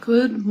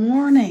Good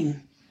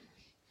morning.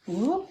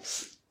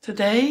 Whoops.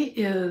 Today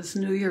is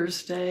New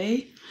Year's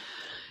Day,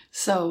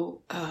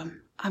 so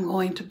I'm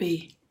going to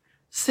be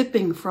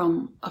sipping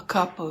from a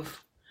cup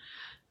of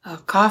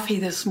coffee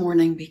this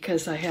morning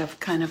because I have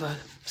kind of a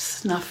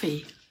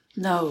snuffy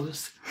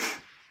nose,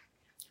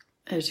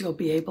 as you'll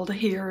be able to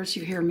hear as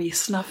you hear me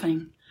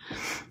snuffing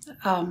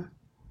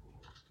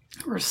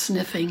or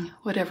sniffing,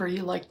 whatever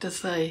you like to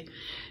say.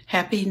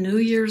 Happy New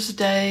Year's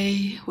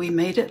Day. We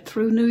made it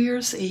through New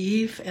Year's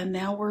Eve, and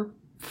now we're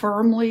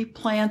firmly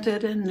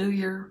planted in New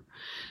Year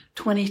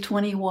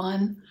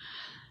 2021.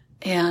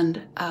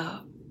 And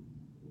I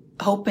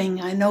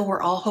know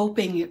we're all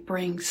hoping it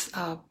brings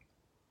a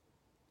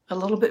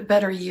little bit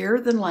better year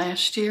than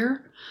last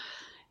year,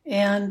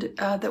 and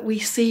that we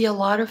see a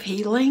lot of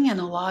healing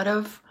and a lot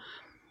of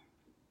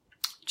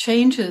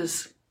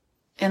changes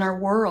in our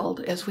world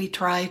as we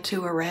try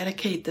to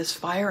eradicate this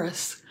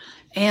virus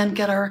and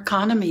get our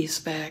economies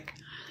back.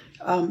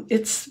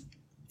 It's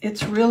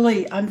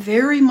really, I'm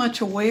very much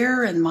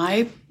aware in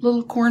my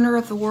little corner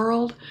of the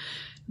world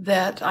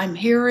that I'm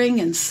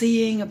hearing and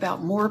seeing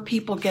about more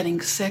people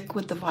getting sick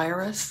with the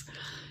virus.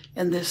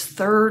 And this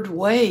third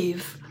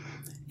wave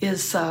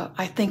is,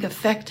 I think,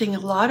 affecting a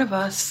lot of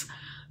us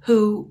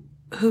who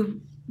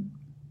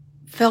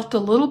felt a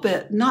little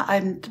bit,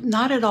 I'm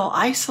not at all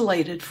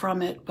isolated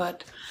from it,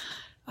 but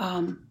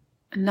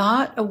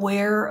not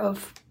aware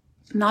of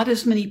not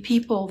as many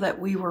people that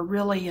we were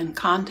really in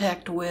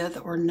contact with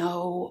or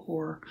know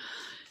or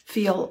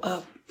feel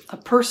a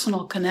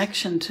personal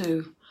connection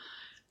to.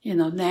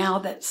 Now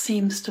that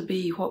seems to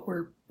be what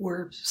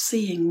we're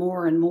seeing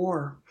more and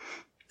more.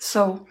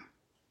 So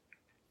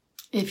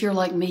if you're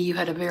like me, you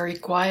had a very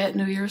quiet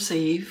New Year's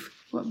Eve.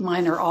 Well,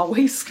 mine are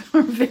always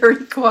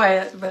very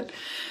quiet, but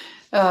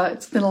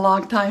it's been a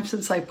long time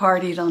since I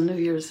partied on New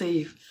Year's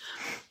Eve.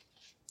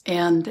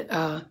 And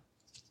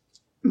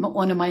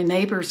one of my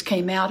neighbors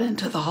came out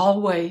into the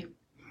hallway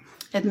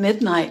at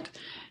midnight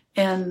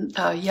and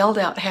yelled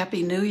out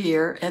Happy New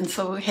Year. And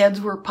so heads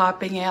were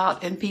popping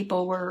out and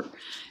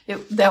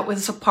that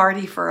was a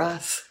party for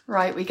us,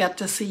 right? We got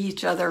to see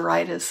each other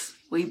right as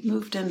we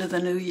moved into the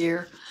new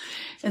year.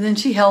 And then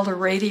she held her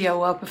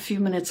radio up a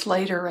few minutes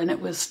later and it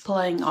was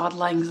playing Auld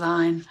Lang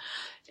Syne.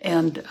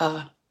 And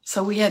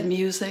so we had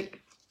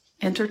music,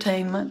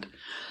 entertainment.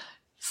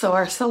 So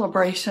our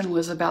celebration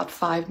was about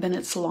 5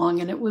 minutes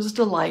long, and it was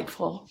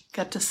delightful.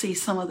 Got to see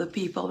some of the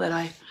people that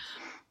I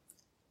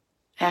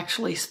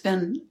actually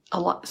spend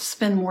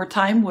more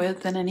time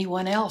with than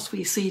anyone else.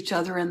 We see each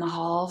other in the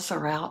halls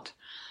or out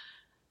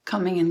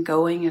coming and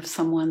going. If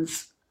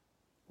someone's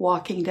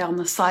walking down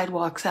the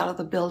sidewalks out of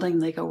the building,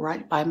 they go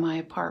right by my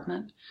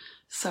apartment.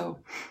 So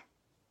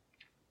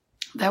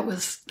that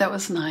was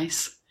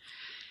nice.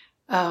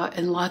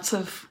 And lots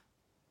of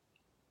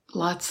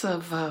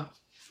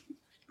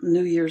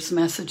New Year's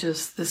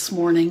messages this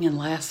morning and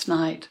last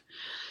night.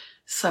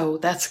 So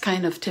that's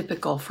kind of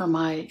typical for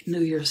my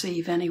New Year's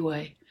Eve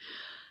anyway.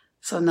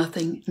 So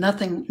nothing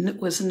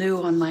was new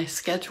on my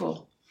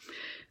schedule.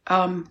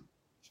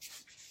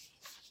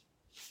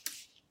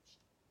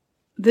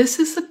 This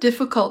is a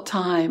difficult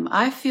time.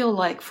 I feel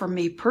like for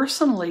me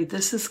personally,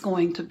 this is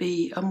going to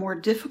be a more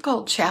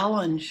difficult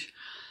challenge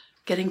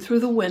getting through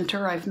the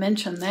winter. I've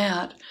mentioned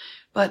that,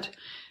 but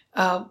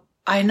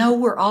I know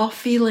we're all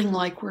feeling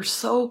like we're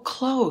so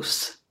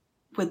close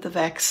with the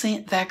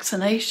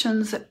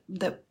vaccinations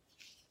that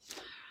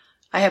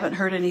I haven't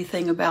heard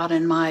anything about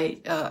in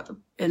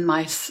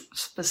my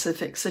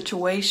specific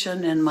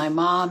situation. And my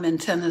mom in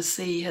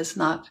Tennessee has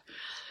not.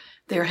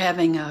 They're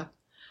having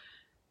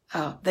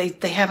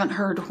they haven't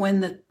heard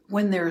when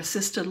their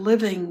assisted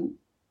living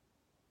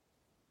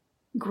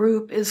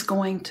group is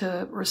going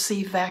to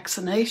receive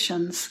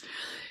vaccinations,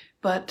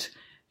 but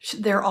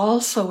they're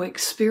also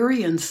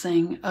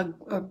experiencing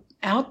a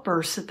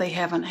outburst that they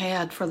haven't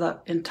had for the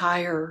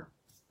entire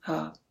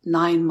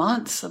 9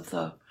 months of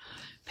the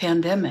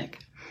pandemic.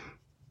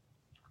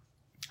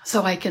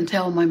 So I can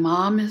tell my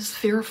mom is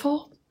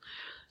fearful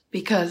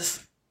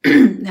because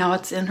now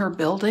it's in her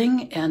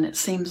building, and it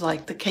seems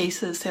like the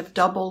cases have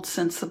doubled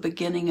since the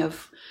beginning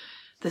of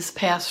this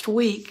past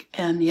week.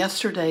 And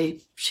yesterday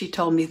she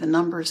told me the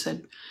numbers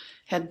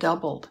had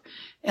doubled.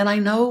 And I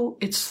know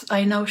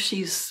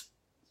she's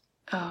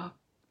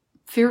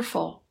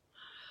fearful,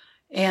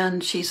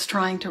 and she's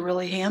trying to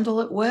really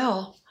handle it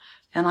well.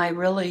 And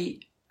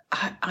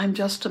I'm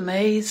just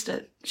amazed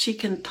that she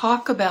can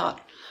talk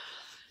about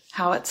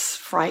how it's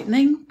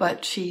frightening,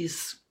 but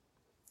she's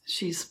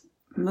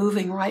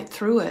moving right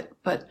through it.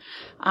 But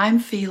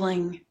I'm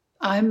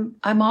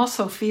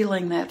also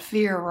feeling that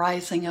fear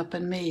rising up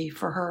in me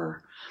for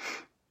her.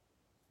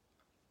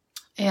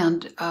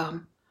 And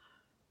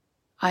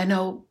I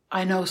know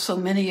so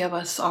many of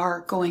us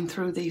are going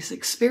through these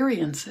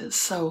experiences.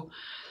 So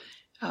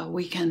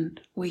we can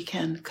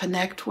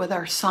connect with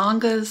our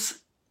sanghas.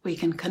 We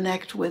can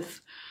connect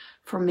with,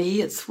 for me,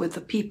 it's with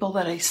the people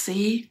that I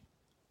see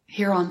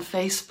here on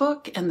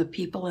Facebook and the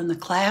people in the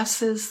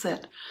classes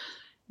that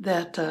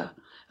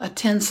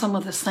attend some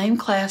of the same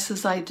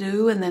classes I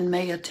do, and then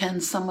may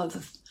attend some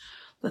of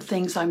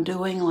things I'm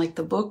doing, like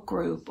the book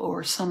group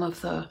or some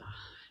of the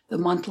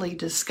monthly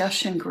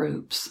discussion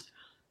groups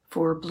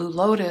for Blue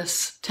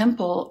Lotus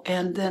Temple.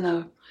 And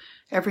then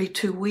every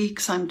 2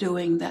 weeks I'm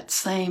doing that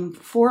same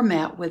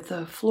format with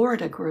the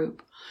Florida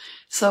group.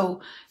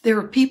 So there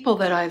are people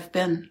that I've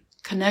been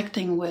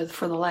connecting with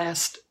for the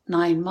last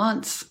 9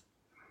 months,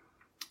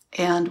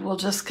 and we'll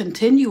just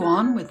continue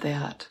on with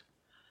that.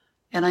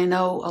 And I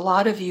know a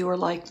lot of you are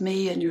like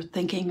me, and you're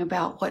thinking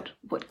about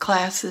what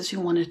classes you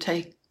want to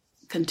take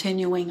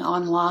continuing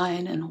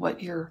online, and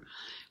what you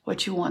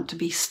want to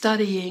be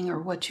studying, or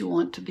what you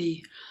want to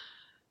be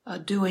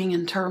doing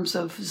in terms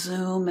of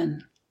Zoom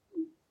and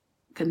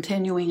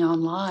continuing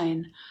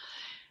online.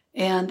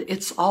 And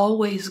it's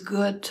always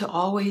good to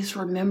always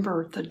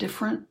remember the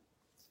different,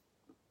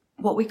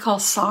 what we call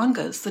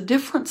sanghas, the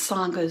different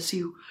sanghas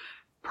you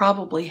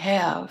probably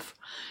have.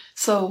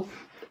 So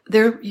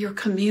they're your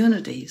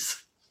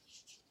communities.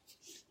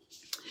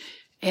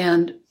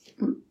 And,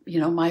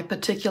 my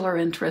particular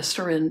interests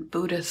are in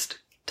Buddhist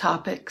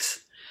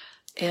topics,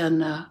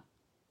 and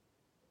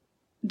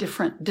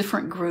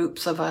different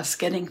groups of us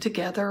getting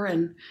together,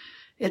 and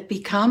it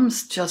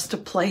becomes just a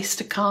place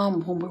to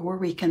come where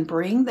we can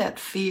bring that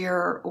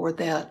fear or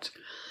that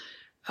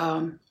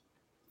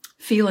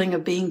feeling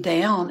of being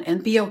down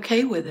and be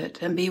okay with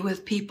it, and be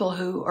with people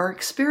who are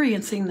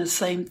experiencing the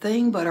same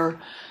thing but are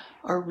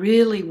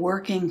really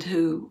working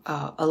to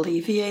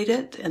alleviate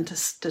it, and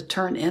to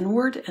turn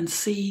inward and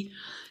see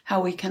how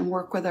we can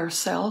work with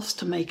ourselves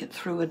to make it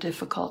through a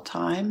difficult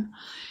time.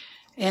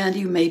 And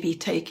you may be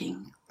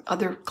taking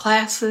other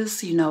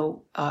classes,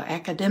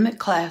 academic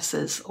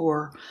classes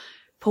or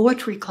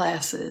poetry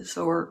classes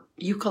or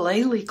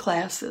ukulele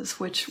classes,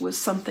 which was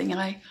something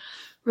I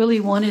really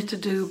wanted to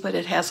do, but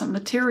it hasn't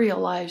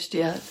materialized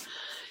yet.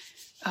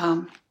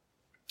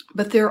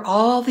 But there are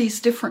all these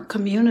different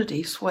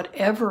communities,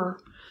 whatever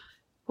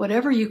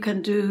you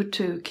can do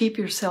to keep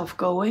yourself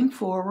going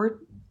forward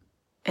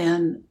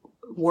and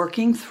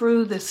working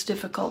through this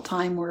difficult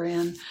time we're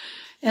in,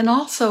 and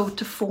also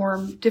to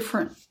form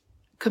different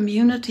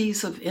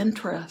communities of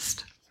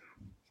interest.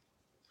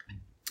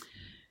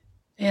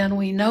 And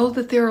we know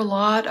that there are a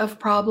lot of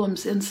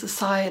problems in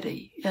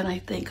society, and I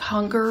think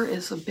hunger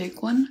is a big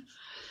one.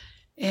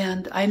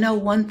 And I know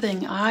one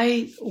thing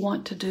I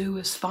want to do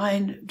is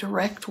find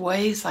direct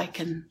ways I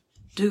can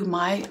do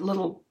my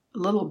little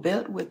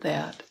bit with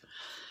that.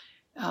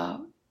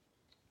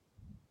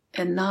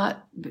 And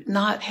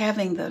not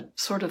having the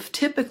sort of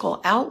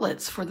typical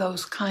outlets for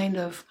those kind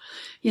of,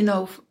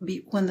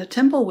 when the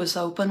temple was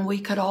open, we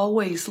could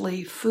always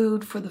leave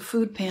food for the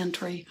food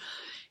pantry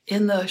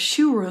in the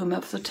shoe room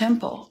of the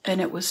temple,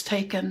 and it was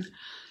taken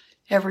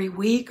every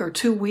week or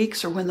 2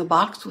 weeks, or when the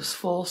box was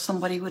full,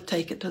 somebody would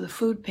take it to the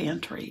food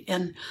pantry.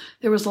 And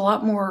there was a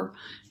lot more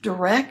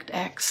direct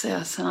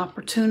access and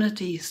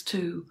opportunities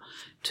to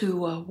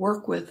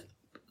work with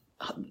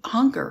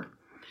hunger.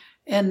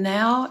 And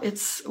now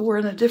we're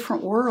in a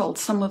different world.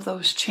 Some of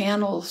those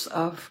channels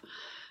of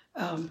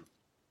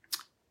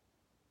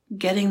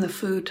getting the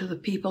food to the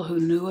people who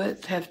knew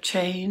it have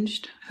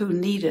changed, who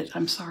need it,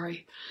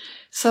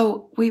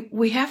 So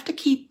we have to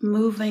keep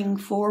moving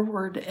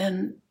forward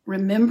and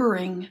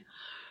remembering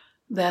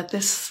that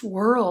this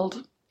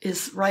world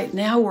is, right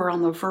now we're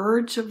on the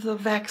verge of the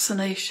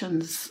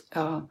vaccinations,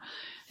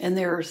 and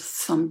there are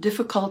some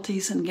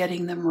difficulties in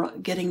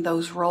getting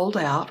those rolled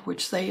out,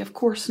 which they of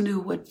course knew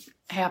would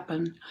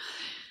happen.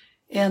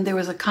 And there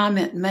was a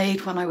comment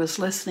made when I was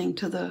listening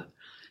to the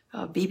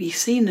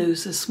BBC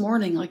News this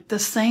morning, like the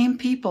same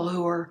people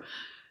who are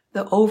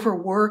the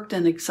overworked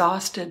and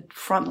exhausted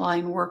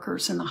frontline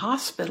workers in the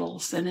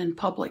hospitals and in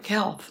public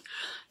health.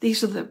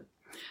 These are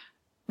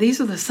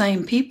the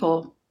same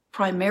people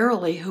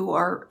primarily who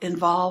are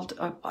involved,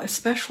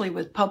 especially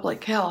with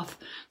public health.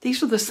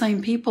 These are the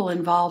same people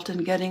involved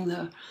in getting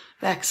the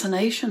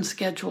vaccination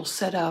schedule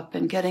set up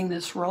and getting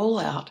this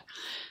rollout.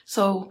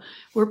 So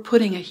we're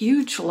putting a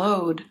huge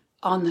load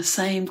on the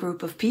same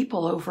group of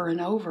people over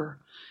and over.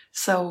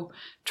 So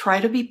try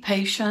to be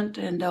patient,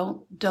 and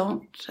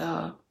don't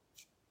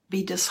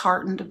be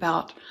disheartened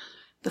about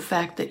the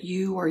fact that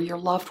you or your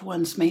loved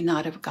ones may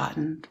not have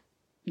gotten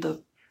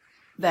the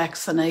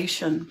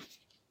vaccination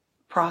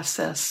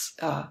process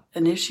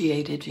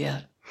initiated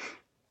yet.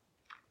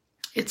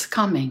 It's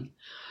coming.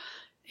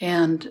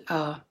 And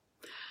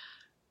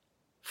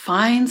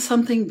find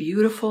something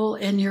beautiful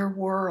in your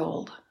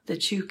world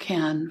that you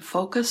can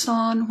focus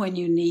on when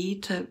you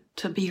need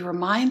to be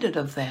reminded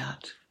of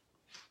that.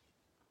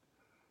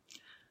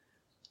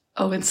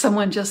 Oh, and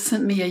someone just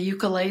sent me a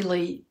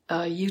ukulele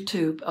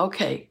YouTube.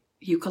 Okay,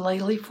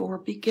 ukulele for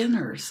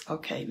beginners.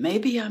 Okay,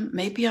 maybe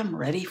I'm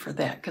ready for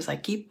that, because I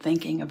keep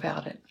thinking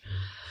about it.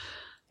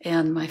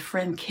 And my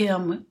friend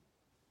Kim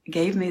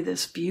gave me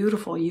this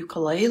beautiful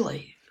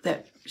ukulele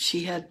that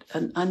she had,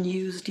 an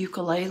unused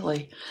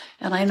ukulele,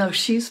 and I know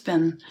she's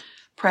been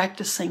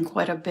practicing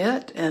quite a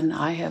bit, and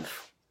I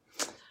have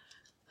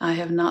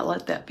not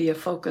let that be a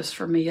focus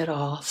for me at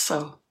all.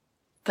 So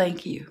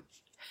thank you.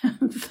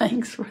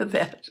 Thanks for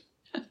that.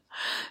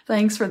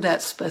 Thanks for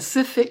that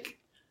specific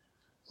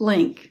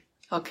link.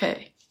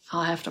 Okay,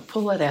 I'll have to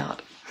pull it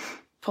out.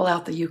 Pull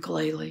out the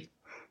ukulele.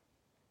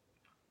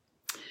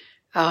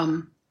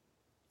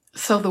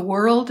 So the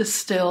world is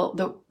still,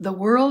 the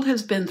world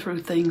has been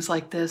through things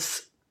like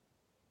this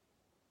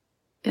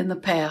in the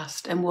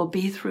past and will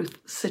be through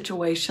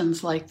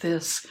situations like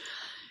this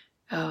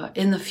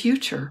in the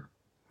future.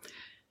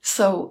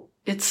 So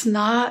it's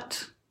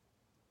not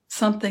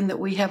something that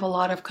we have a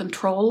lot of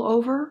control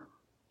over,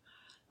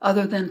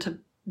 other than to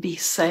be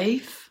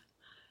safe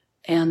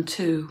and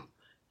to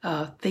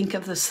think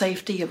of the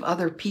safety of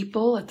other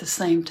people at the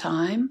same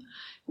time.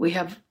 We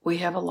have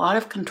a lot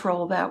of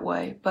control that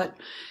way, but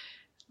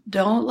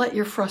don't let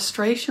your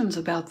frustrations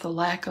about the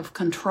lack of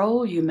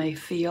control you may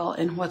feel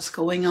in what's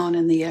going on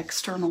in the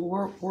external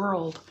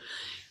world.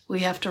 We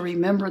have to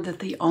remember that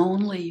the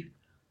only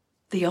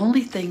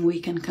thing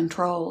we can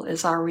control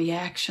is our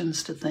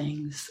reactions to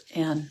things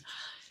and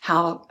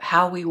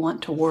how we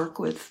want to work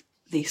with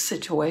these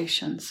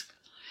situations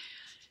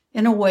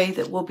in a way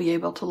that we'll be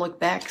able to look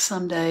back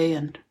someday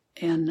and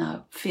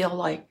feel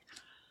like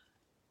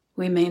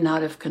we may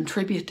not have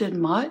contributed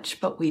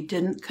much, but we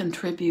didn't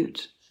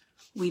contribute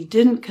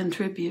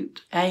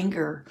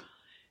anger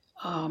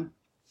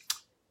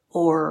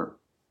or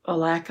a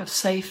lack of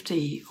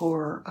safety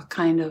or a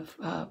kind of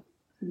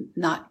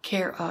not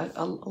care,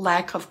 a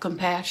lack of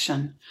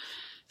compassion.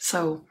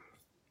 So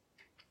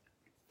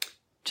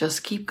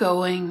just keep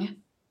going.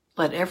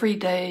 Let every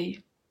day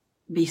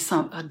be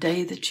a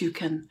day that you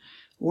can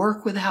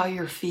work with how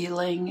you're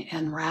feeling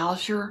and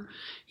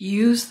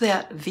use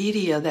that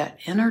vidya, that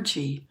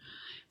energy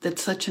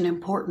that's such an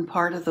important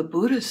part of the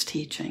Buddhist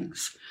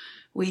teachings.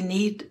 We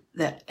need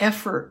that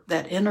effort,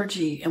 that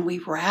energy, and we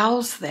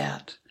rouse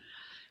that.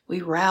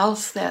 We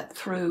rouse that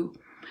through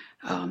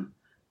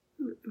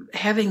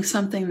having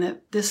something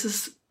that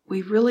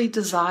we really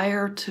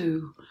desire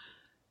to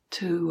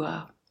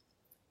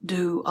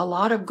do a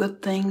lot of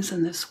good things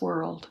in this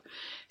world.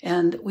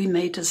 And we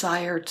may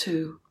desire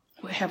to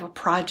have a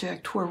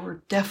project where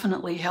we're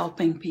definitely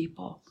helping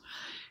people.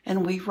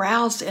 And we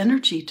rouse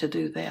energy to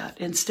do that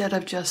instead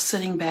of just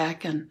sitting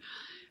back and,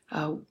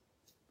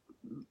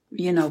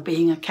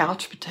 being a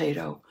couch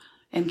potato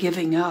and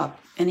giving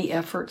up any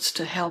efforts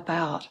to help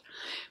out.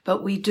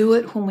 But we do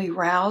it when we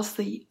rouse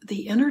the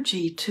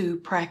energy to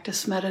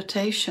practice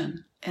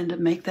meditation and to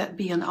make that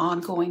be an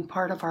ongoing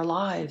part of our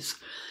lives.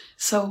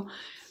 So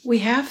we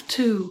have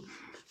to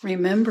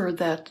remember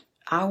that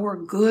our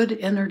good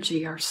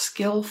energy, our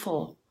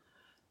skillful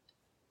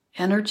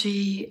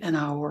energy, and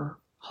our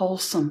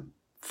wholesome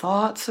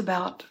thoughts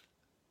about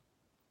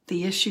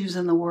the issues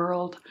in the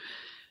world,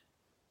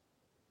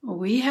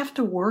 we have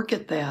to work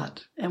at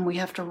that, and we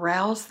have to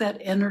rouse that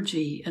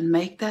energy and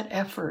make that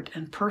effort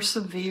and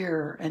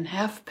persevere and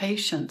have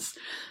patience.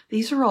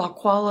 These are all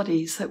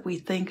qualities that we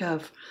think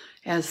of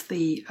as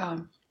the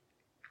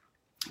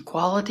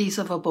qualities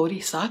of a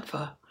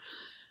bodhisattva.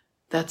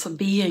 That's a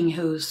being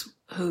who's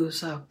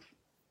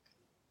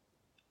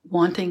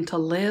wanting to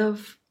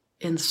live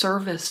in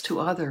service to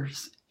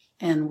others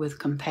and with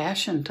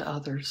compassion to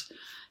others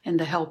and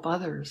to help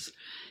others.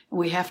 And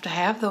we have to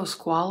have those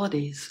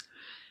qualities.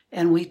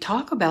 And we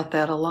talk about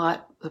that a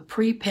lot. The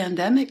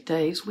pre-pandemic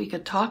days, we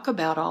could talk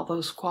about all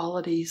those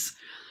qualities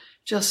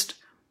just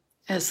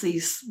as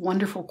these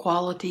wonderful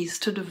qualities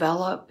to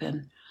develop.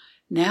 And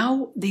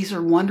now these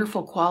are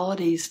wonderful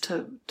qualities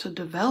to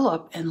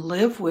develop and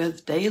live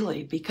with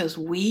daily, because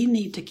we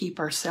need to keep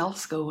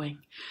ourselves going.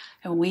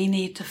 And we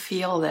need to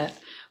feel that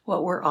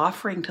what we're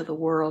offering to the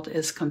world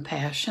is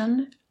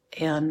compassion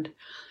and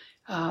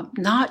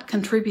not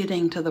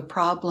contributing to the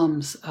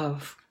problems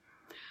of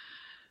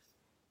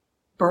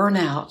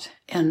burnout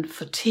and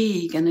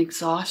fatigue and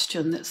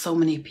exhaustion that so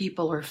many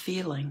people are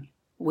feeling.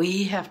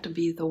 We have to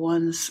be the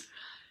ones,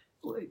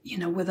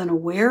 with an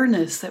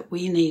awareness that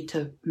we need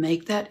to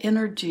make that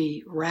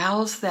energy,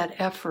 rouse that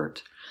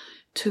effort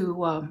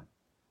to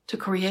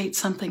create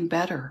something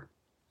better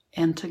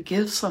and to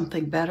give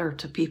something better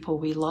to people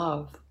we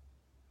love.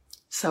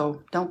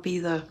 So don't be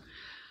the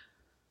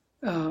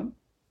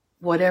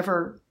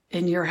whatever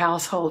in your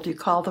household you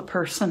call the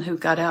person who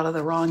got out of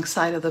the wrong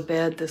side of the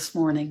bed this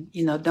morning.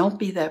 Don't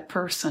be that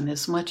person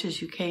as much as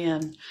you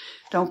can.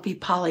 Don't be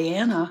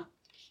Pollyanna.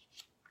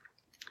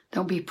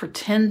 Don't be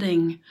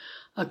pretending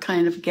a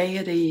kind of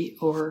gaiety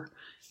or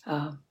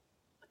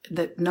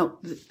that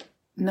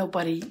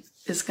nobody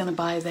is going to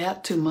buy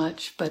that too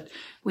much. But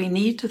we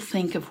need to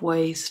think of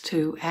ways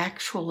to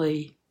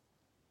actually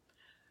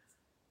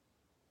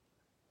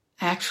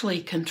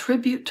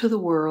contribute to the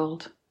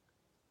world.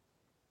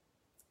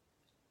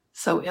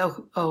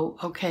 So,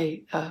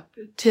 okay.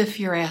 Tiff,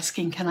 you're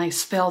asking, can I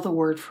spell the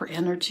word for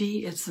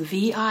energy? It's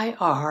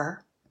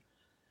V-I-R.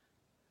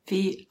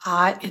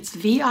 It's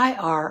V-I-R-I-Y-A.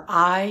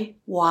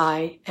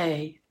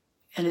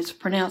 And it's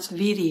pronounced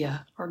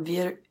vidya or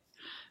virya.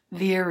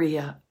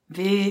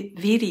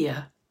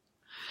 Vidya.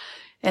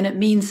 And it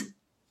means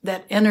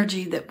that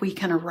energy that we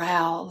can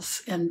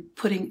arouse, and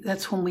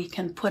that's when we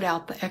can put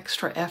out the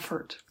extra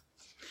effort.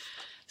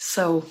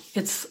 So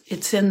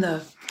it's in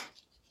the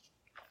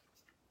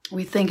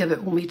We think of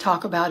it when we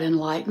talk about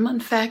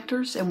enlightenment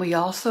factors, and we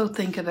also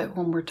think of it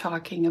when we're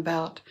talking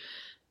about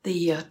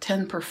the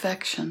 10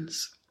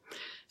 perfections.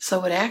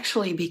 So it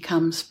actually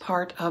becomes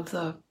part of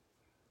the,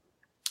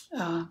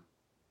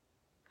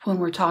 when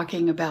we're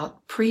talking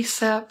about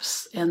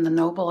precepts and the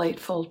Noble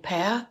Eightfold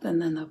Path,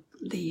 and then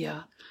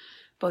the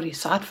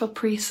Bodhisattva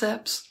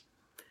precepts,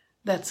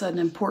 that's an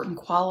important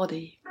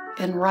quality.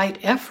 And right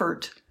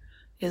effort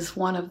is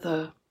part of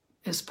the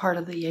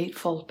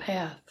Eightfold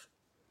Path.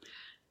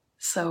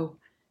 So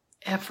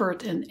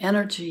effort and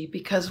energy,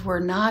 because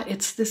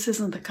this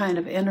isn't the kind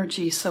of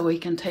energy so we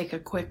can take a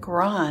quick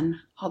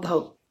run,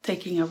 although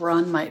taking a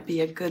run might be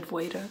a good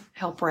way to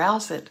help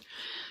rouse it.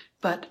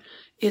 But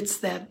it's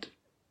that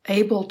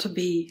able to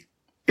be,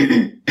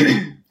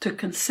 to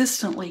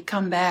consistently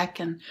come back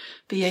and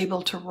be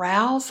able to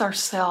rouse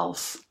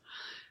ourselves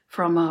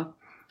from a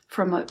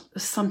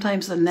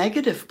sometimes a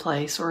negative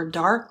place or a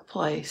dark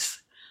place,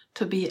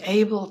 to be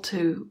able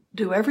to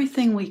do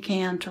everything we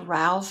can to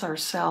rouse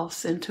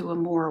ourselves into a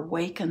more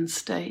awakened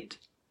state.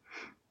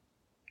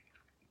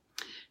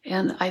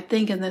 And I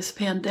think in this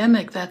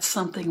pandemic, that's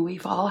something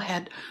we've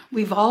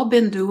all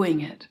been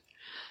doing it.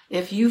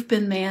 If you've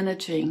been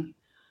managing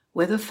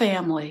with a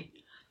family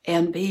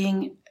and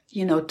being,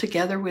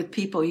 together with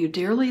people you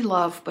dearly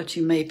love, but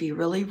you may be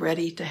really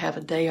ready to have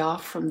a day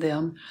off from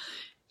them,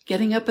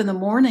 getting up in the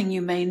morning,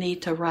 you may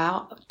need to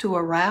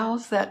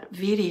arouse that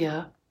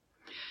vidya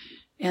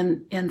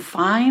and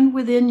find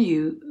within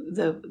you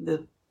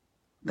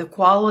the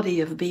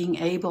quality of being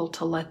able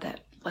to let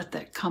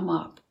that come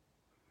up.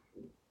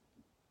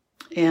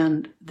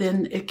 And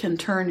then it can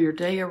turn your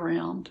day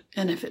around.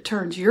 And if it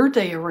turns your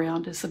day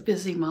around as a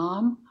busy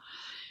mom,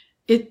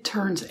 it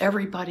turns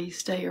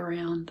everybody's day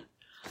around.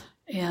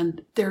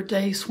 And there are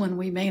days when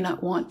we may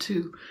not want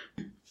to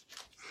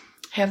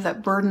have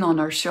that burden on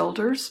our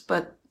shoulders,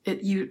 but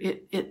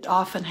it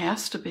often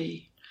has to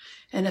be.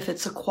 And if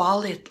it's a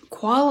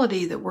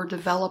quality that we're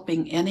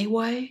developing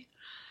anyway,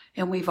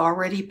 and we've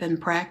already been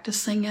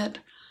practicing it,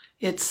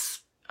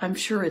 I'm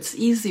sure it's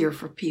easier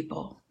for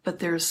people.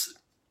 But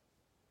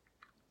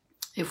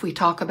if we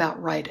talk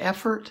about right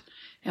effort,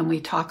 and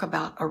we talk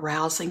about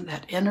arousing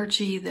that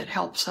energy that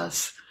helps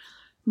us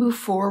move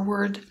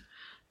forward,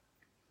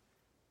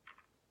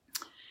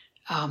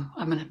 I'm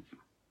going to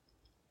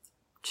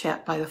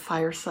chat by the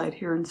fireside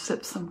here and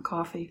sip some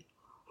coffee.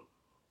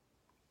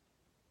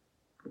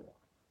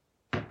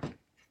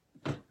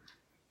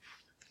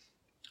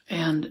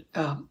 And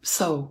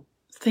so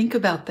think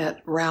about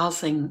that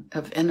rousing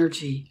of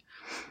energy,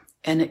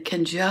 and it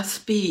can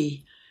just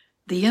be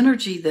the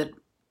energy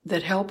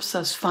that helps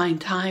us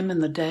find time in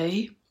the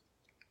day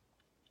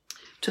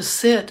to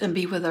sit and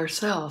be with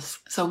ourselves.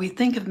 So we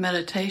think of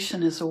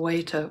meditation as a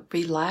way to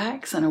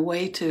relax and a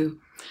way to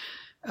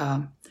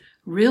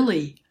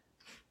really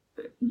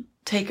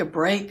take a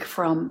break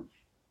from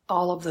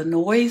all of the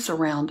noise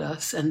around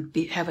us and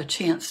have a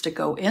chance to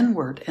go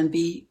inward and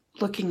be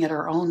looking at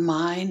our own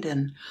mind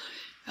and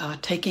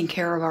taking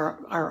care of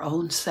our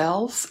own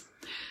selves.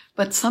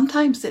 But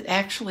sometimes it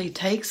actually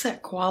takes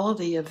that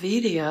quality of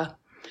vidya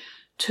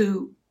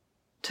to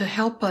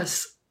help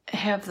us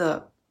have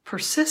the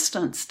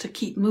persistence to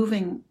keep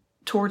moving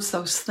towards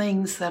those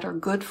things that are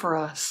good for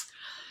us,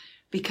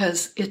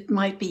 because it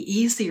might be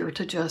easier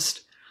to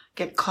just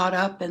get caught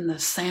up in the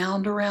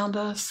sound around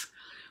us,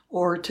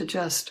 or to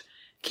just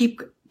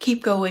keep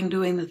going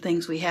doing the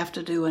things we have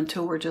to do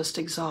until we're just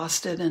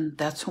exhausted, and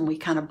that's when we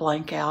kind of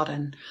blank out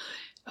and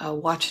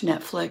watch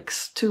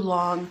Netflix too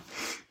long.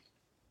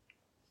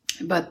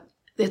 But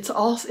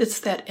it's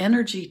that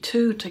energy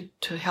too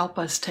to help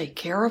us take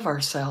care of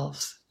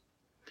ourselves,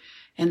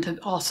 and to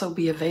also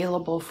be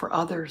available for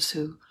others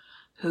who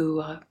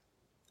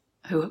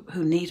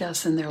need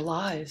us in their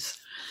lives.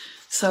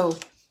 So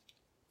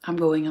I'm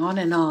going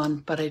on,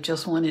 but I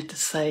just wanted to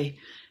say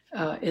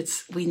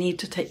we need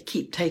to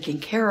keep taking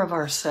care of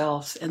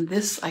ourselves. And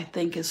this, I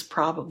think, is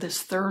probably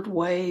this third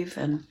wave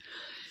and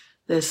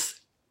this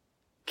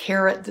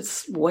carrot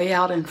that's way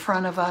out in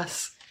front of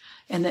us,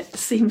 and it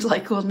seems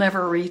like we'll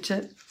never reach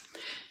it.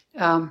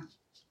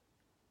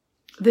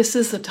 This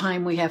is the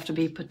time we have to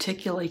be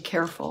particularly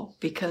careful,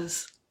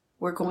 because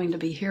we're going to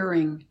be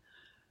hearing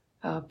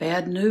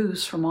bad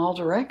news from all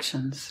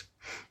directions.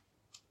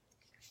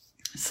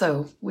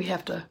 So we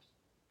have to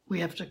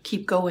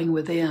keep going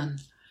within,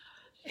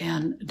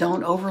 and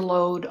don't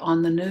overload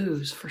on the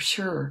news, for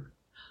sure.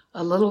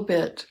 A little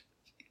bit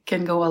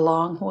can go a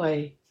long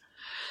way.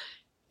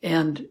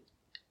 And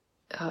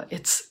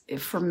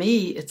for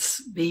me,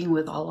 it's being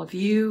with all of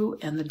you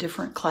and the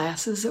different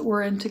classes that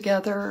we're in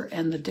together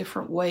and the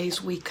different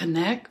ways we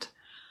connect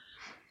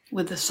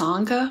with the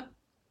Sangha.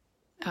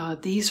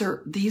 These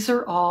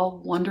are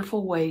all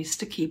wonderful ways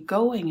to keep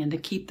going and to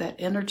keep that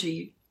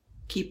energy,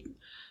 keep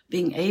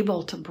being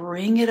able to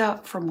bring it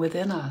up from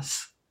within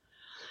us.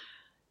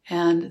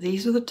 And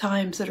these are the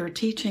times that are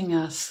teaching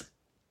us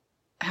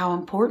how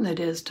important it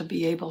is to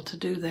be able to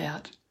do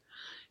that.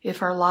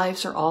 If our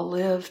lives are all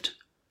lived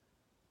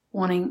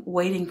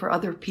waiting for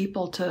other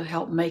people to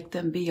help make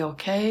them be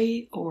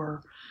okay,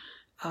 or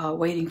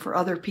waiting for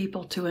other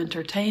people to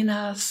entertain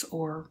us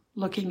or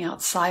looking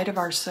outside of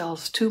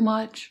ourselves too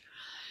much.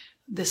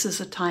 This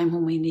is a time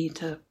when we need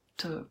to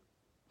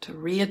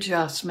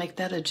readjust, make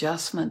that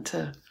adjustment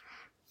to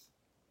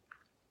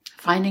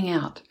finding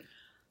out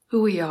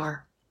who we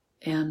are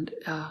and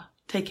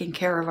taking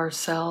care of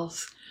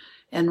ourselves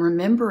and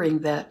remembering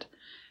that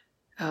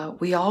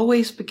we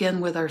always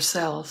begin with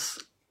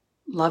ourselves,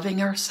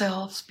 loving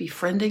ourselves,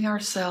 befriending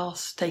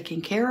ourselves,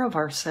 taking care of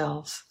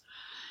ourselves.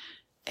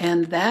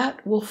 And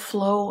that will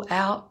flow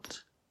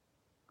out.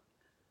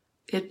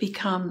 It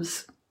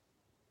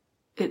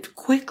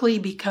quickly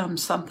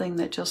becomes something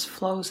that just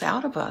flows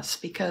out of us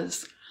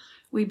because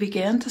we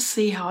begin to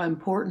see how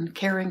important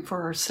caring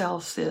for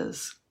ourselves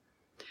is.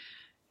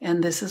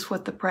 And this is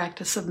what the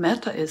practice of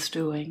metta is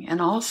doing, and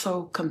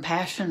also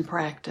compassion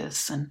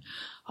practice and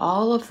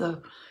all of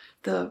the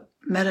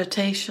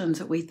meditations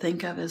that we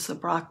think of as the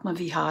Brahma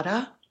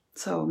Vihara.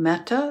 So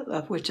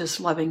metta, which is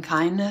loving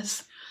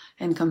kindness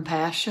and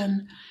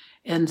compassion,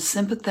 and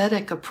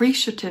sympathetic,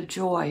 appreciative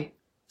joy.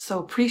 So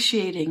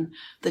appreciating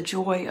the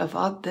joy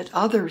that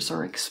others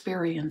are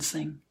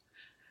experiencing,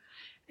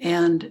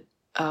 and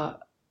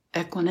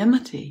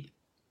equanimity,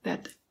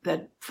 that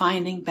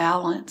finding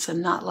balance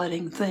and not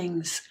letting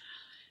things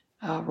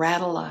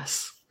rattle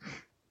us.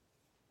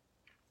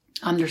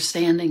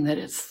 Understanding that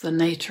it's the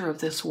nature of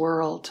this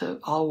world to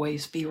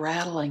always be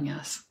rattling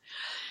us.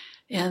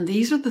 And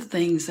these are the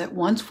things that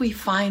once we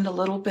find a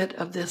little bit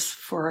of this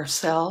for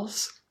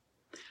ourselves,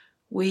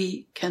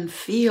 we can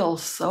feel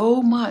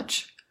so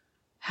much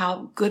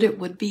how good it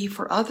would be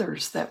for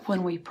others that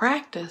when we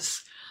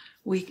practice,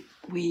 we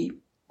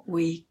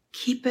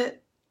keep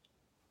it,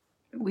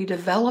 we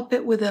develop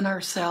it within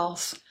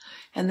ourselves,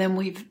 and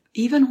then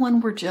even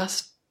when we're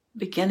just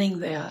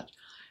beginning that,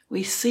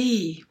 we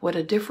see what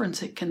a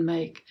difference it can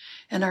make.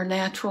 And our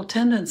natural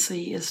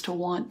tendency is to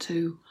want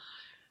to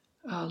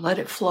let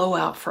it flow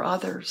out for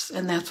others.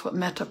 And that's what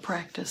metta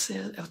practice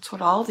is. That's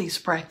what all these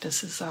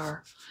practices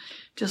are.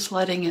 Just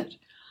letting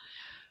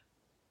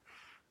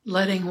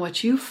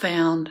what you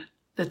found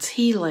that's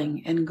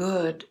healing and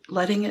good,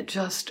 letting it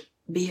just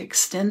be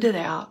extended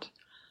out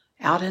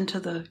into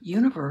the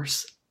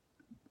universe.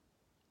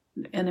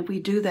 And we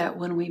do that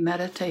when we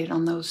meditate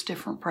on those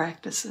different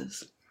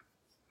practices.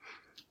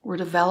 We're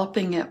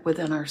developing it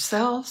within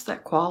ourselves,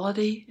 that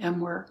quality,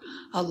 and we're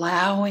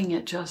allowing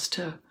it just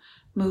to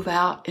move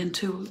out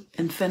into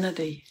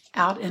infinity,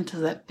 out into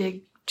that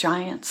big,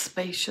 giant,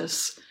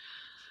 spacious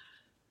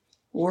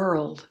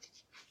world.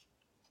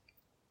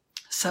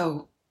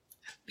 So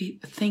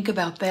think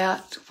about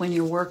that when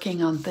you're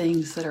working on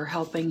things that are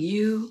helping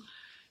you,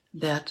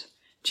 that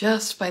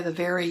just by the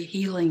very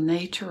healing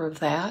nature of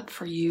that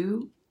for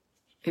you,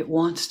 it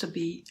wants to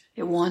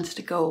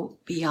go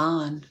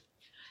beyond,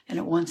 and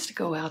it wants to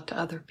go out to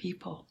other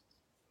people.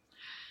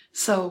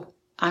 So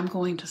I'm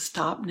going to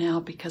stop now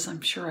because I'm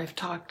sure I've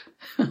talked.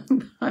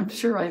 I'm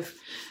sure I've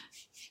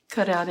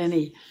cut out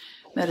any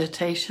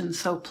meditation.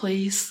 So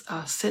please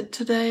sit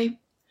today,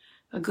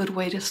 a good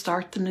way to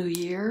start the new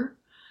year.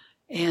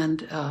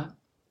 And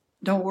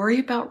don't worry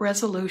about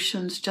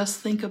resolutions. Just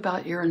think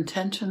about your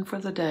intention for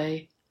the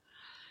day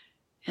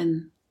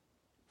and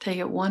take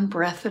it one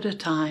breath at a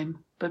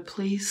time. But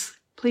please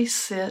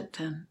sit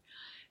and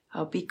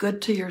be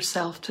good to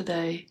yourself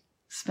today.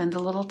 Spend a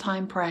little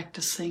time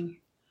practicing.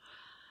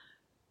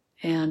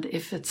 And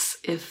if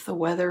the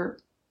weather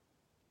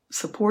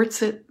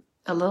supports it,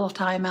 a little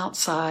time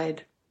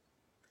outside,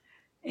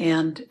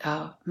 and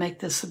make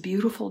this a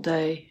beautiful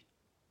day.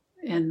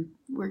 And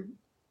we're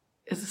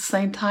at the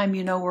same time,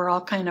 we're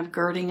all kind of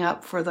girding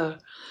up for the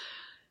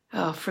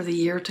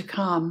year to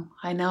come.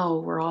 I know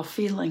we're all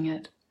feeling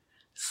it.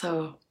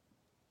 So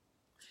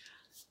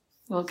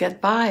we'll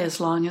get by as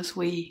long as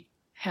we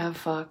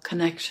have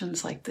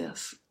connections like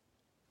this.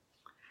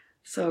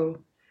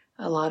 So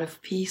a lot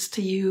of peace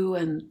to you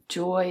and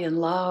joy and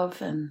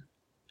love, and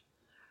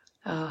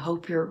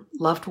hope your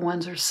loved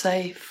ones are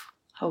safe.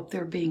 Hope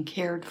they're being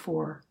cared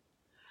for,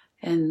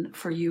 and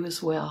for you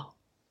as well.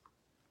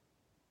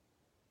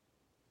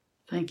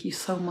 Thank you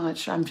so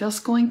much. I'm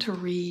just going to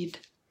read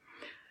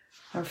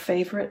our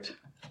favorite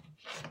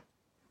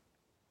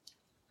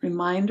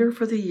reminder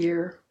for the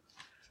year.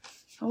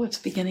 Oh, it's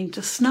beginning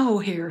to snow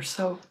here,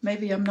 so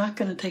maybe I'm not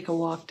going to take a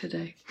walk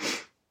today.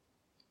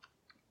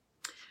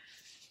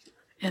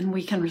 And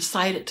we can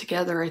recite it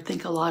together. I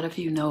think a lot of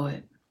you know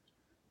it.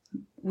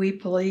 We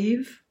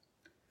believe.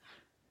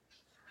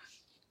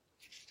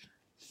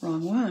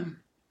 Wrong one.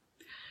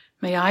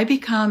 May I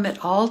become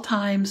at all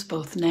times,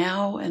 both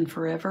now and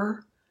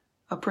forever,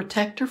 a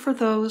protector for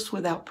those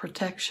without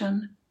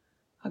protection,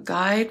 a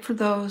guide for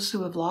those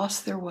who have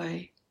lost their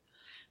way,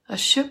 a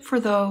ship for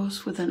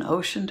those with an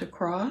ocean to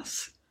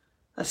cross,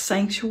 a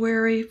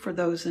sanctuary for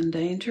those in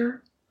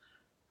danger,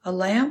 a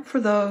lamp for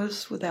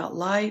those without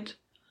light,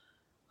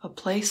 a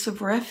place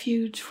of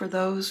refuge for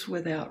those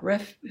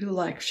who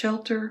lack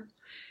shelter,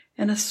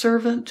 and a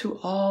servant to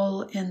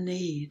all in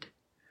need.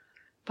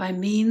 By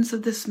means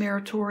of this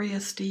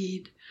meritorious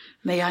deed,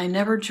 may I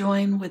never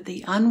join with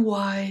the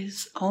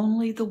unwise,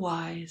 only the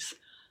wise,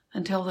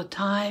 until the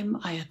time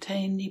I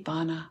attain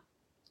Nibbana.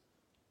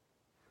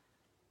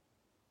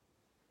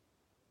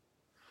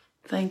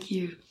 Thank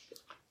you.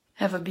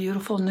 Have a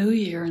beautiful new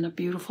year and a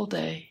beautiful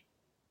day.